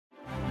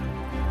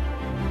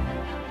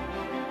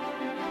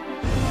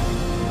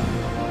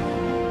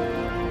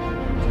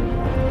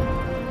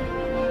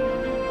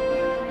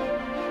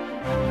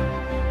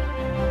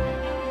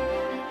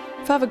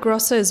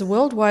Favagrossa is a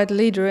worldwide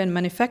leader in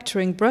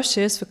manufacturing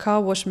brushes for car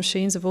wash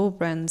machines of all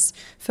brands.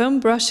 Foam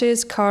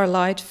brushes, car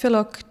light,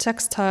 Fillock,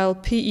 textile,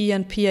 PE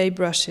and PA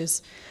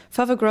brushes.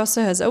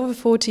 Favagrossa has over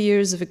 40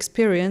 years of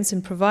experience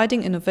in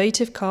providing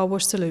innovative car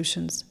wash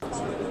solutions.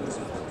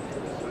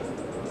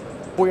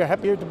 We are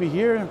happy to be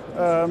here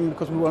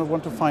because we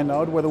want to find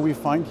out whether we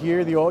find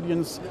here the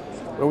audience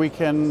where we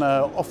can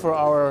offer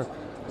our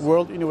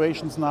world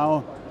innovations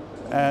now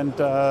and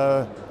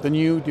the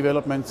new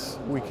developments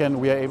we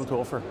are able to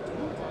offer.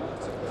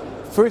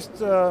 First,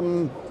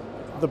 the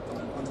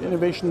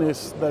innovation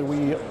is that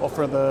we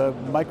offer the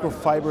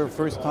microfiber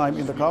first time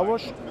in the car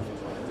wash.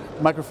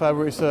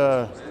 Microfiber is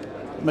a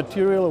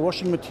material, a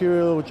washing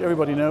material, which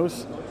everybody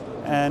knows,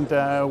 and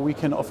we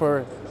can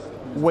offer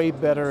way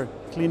better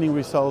cleaning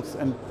results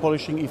and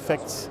polishing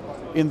effects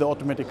in the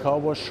automatic car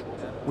wash,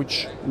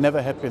 which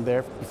never had been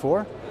there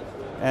before.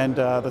 And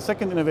the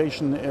second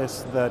innovation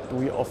is that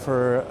we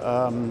offer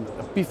a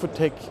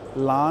Bifotech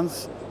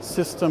lance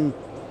system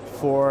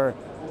for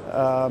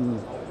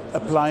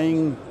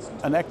applying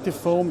an active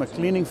foam, a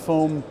cleaning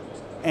foam,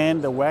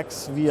 and a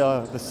wax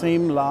via the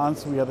same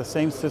lance, via the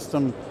same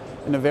system,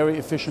 in a very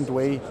efficient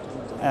way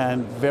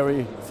and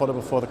very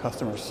affordable for the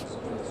customers.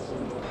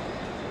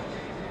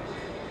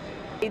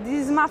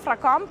 This is MA-Fra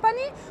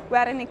company. We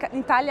are an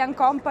Italian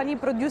company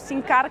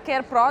producing car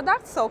care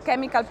products, so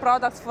chemical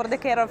products for the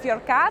care of your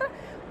car.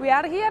 We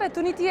are here at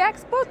Uniti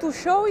Expo to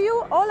show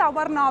you all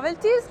our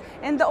novelties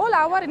and all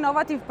our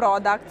innovative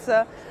products.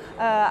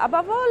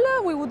 Above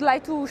all, we would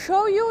like to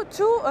show you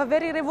two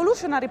very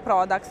revolutionary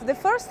products. The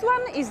first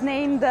one is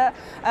named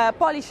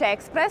Polish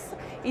Express.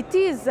 It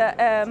is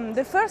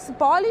the first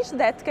polish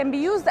that can be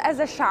used as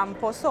a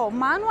shampoo, so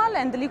manual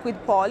and liquid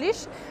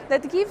polish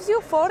that gives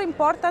you four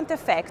important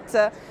effects.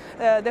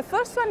 The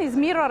first one is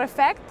mirror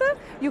effect.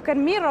 You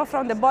can mirror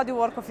from the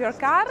bodywork of your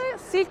car.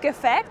 Silk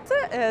effect.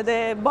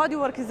 The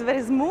bodywork is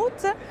very smooth.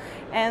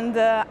 And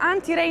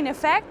anti-rain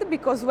effect,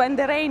 because when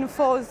the rain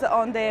falls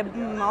on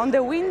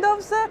the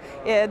windows,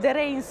 the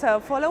rains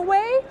fall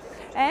away.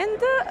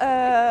 And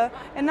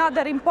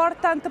another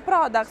important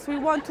product we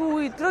want to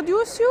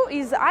introduce you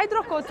is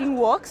hydrocoating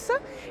wax.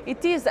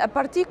 It is a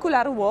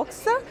particular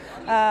wax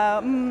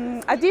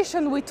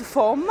addition with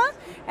foam,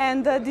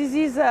 and this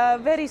is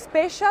very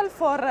special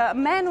for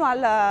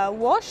manual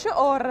wash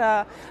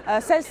or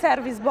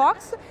self-service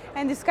box.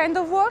 And this kind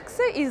of wax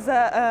is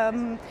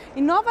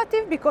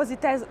innovative because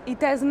it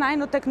has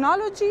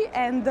nanotechnology,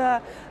 and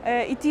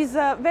it is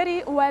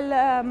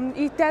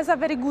it has a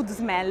very good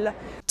smell.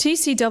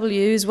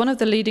 TCW is one of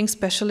the leading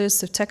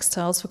specialists of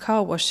textiles for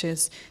car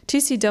washes.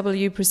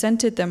 TCW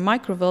presented their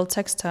Microvel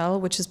textile,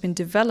 which has been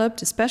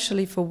developed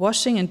especially for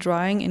washing and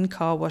drying in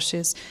car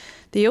washes.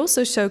 They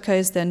also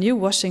showcased their new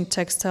washing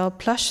textile,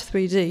 Plush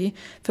 3D,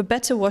 for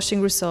better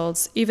washing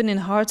results, even in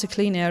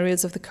hard-to-clean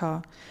areas of the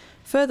car.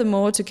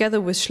 Furthermore,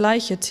 together with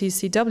Schleicher,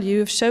 TCW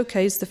have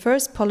showcased the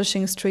first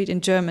polishing street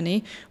in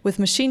Germany with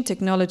machine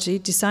technology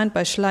designed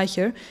by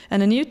Schleicher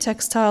and a new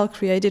textile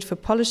created for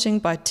polishing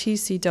by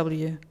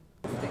TCW.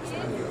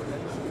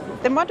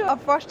 The motto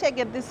of WashTec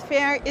at this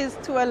fair is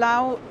to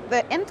allow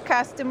the end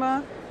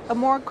customer a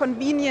more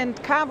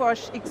convenient car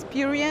wash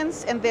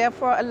experience, and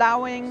therefore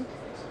allowing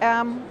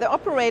the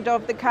operator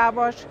of the car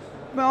wash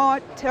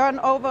more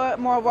turnover,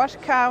 more wash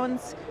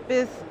counts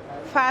with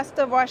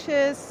faster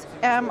washes,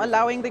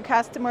 allowing the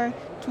customer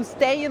to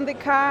stay in the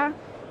car,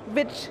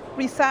 which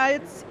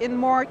results in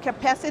more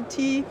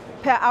capacity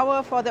per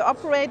hour for the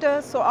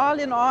operator. So all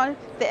in all,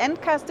 the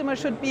end customer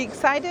should be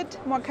excited,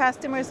 more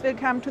customers will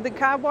come to the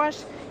car wash,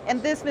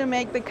 and this will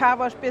make the car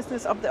wash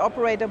business of the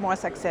operator more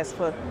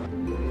successful.